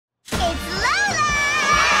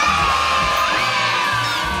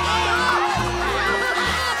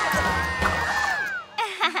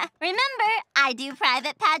I do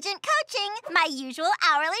private pageant coaching. My usual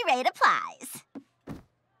hourly rate applies.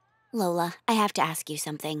 Lola, I have to ask you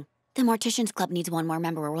something. The Morticians Club needs one more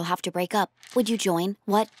member or we'll have to break up. Would you join?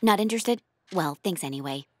 What? Not interested? Well, thanks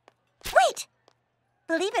anyway. Wait!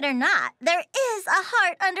 Believe it or not, there is a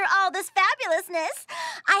heart under all this fabulousness.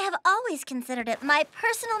 I have always considered it my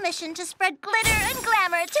personal mission to spread glitter and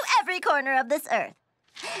glamour to every corner of this earth.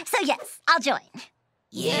 So yes, I'll join.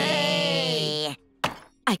 Yay!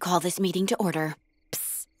 I call this meeting to order.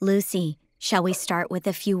 Psst, Lucy, shall we start with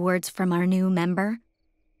a few words from our new member?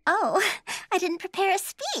 Oh, I didn't prepare a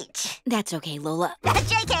speech. That's okay, Lola.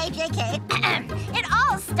 JK. It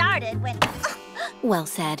all started when... Well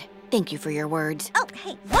said. Thank you for your words. Oh,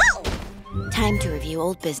 hey, whoa! Time to review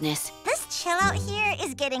old business. This chill out here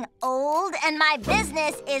is getting old, and my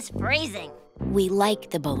business is freezing. We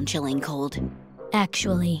like the bone-chilling cold.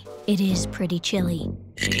 Actually, it is pretty chilly.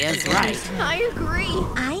 She is right. I agree.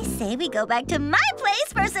 I say we go back to my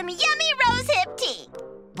place for some yummy rosehip tea.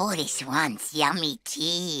 Boris wants yummy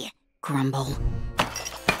tea. Grumble.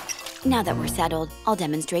 Now that we're settled, I'll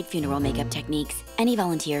demonstrate funeral makeup techniques. Any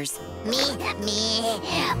volunteers? Me.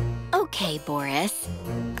 Okay, Boris.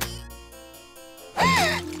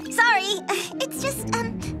 Sorry, it's just,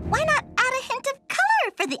 why not add a hint of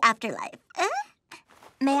color for the afterlife?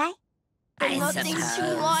 May I? Nothing's too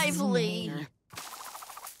lively.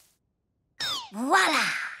 Voila!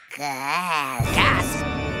 Good. Gasp!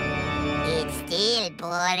 It's still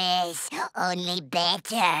Boris, only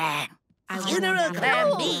better. Funeral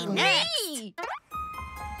can be next.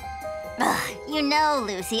 Ugh, you know,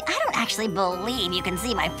 Lucy, I don't actually believe you can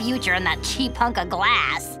see my future in that cheap hunk of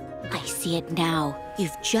glass. I see it now.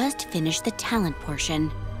 You've just finished the talent portion.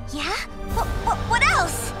 Yeah? What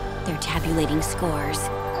else? They're tabulating scores.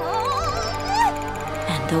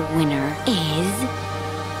 And the winner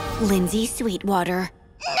is... Lindsay Sweetwater.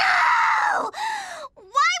 No!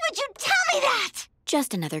 Why would you tell me that?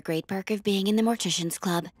 Just another great perk of being in the Morticians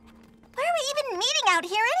Club. Why are we even meeting out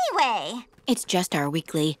here anyway? It's just our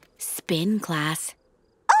weekly spin class.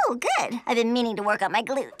 Oh, good. I've been meaning to work on my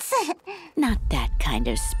glutes. Not that kind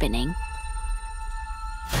of spinning.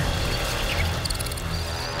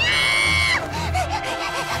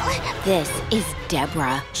 This is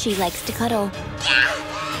Deborah. She likes to cuddle.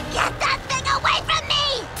 Get that thing away from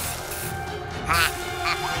me!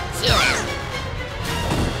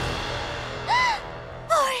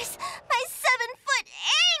 Boris, my 7-foot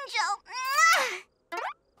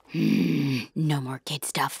angel! No more kid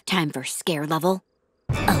stuff. Time for scare level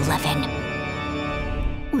 11.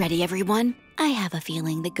 Ready, everyone? I have a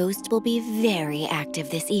feeling the ghost will be very active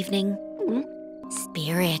this evening.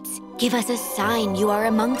 Spirits, give us a sign you are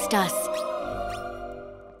amongst us.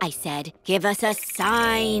 I said, give us a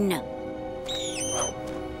sign.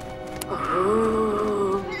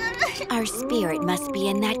 Our spirit must be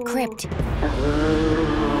in that crypt.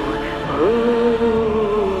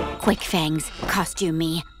 Quick Fangs, costume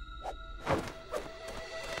me.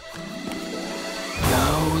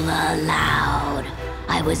 Lola Loud.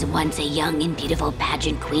 I was once a young and beautiful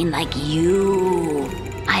pageant queen like you.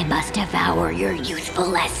 I must devour your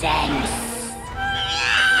youthful essence.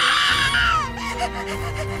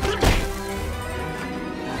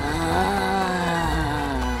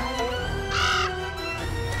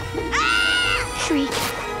 Shriek.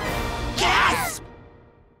 Gasp!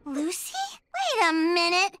 Lucy? Wait a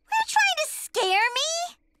minute. You're trying to scare me?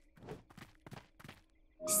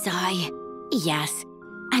 Sigh. Yes.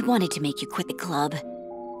 I wanted to make you quit the club.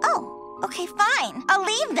 Oh, okay, fine. I'll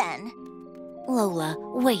leave then. Lola,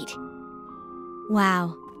 wait.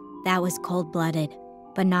 Wow, that was cold-blooded,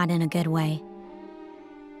 but not in a good way.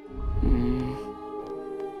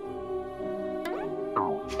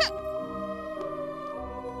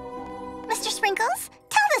 Mr. Sprinkles,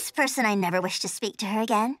 tell this person I never wish to speak to her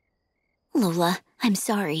again. Lola, I'm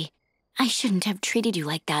sorry. I shouldn't have treated you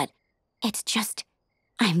like that. It's just,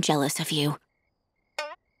 I'm jealous of you.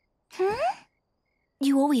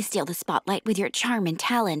 You always steal the spotlight with your charm and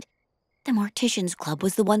talent. The Morticians Club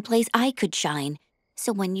was the one place I could shine.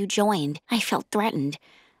 So when you joined, I felt threatened.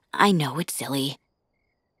 I know it's silly.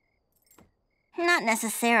 Not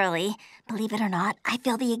necessarily. Believe it or not, I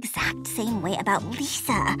feel the exact same way about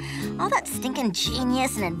Lisa. All that stinking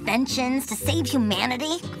genius and inventions to save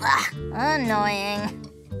humanity. Ugh, annoying.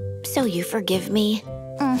 So you forgive me?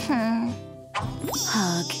 Mm-hmm.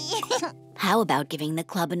 Hug. How about giving the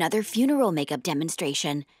club another funeral makeup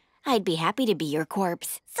demonstration? I'd be happy to be your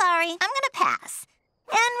corpse. Sorry, I'm gonna pass.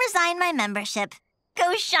 And resign my membership.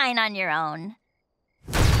 Go shine on your own.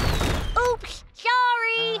 Oops,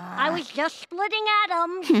 sorry. I was just splitting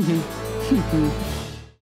atoms.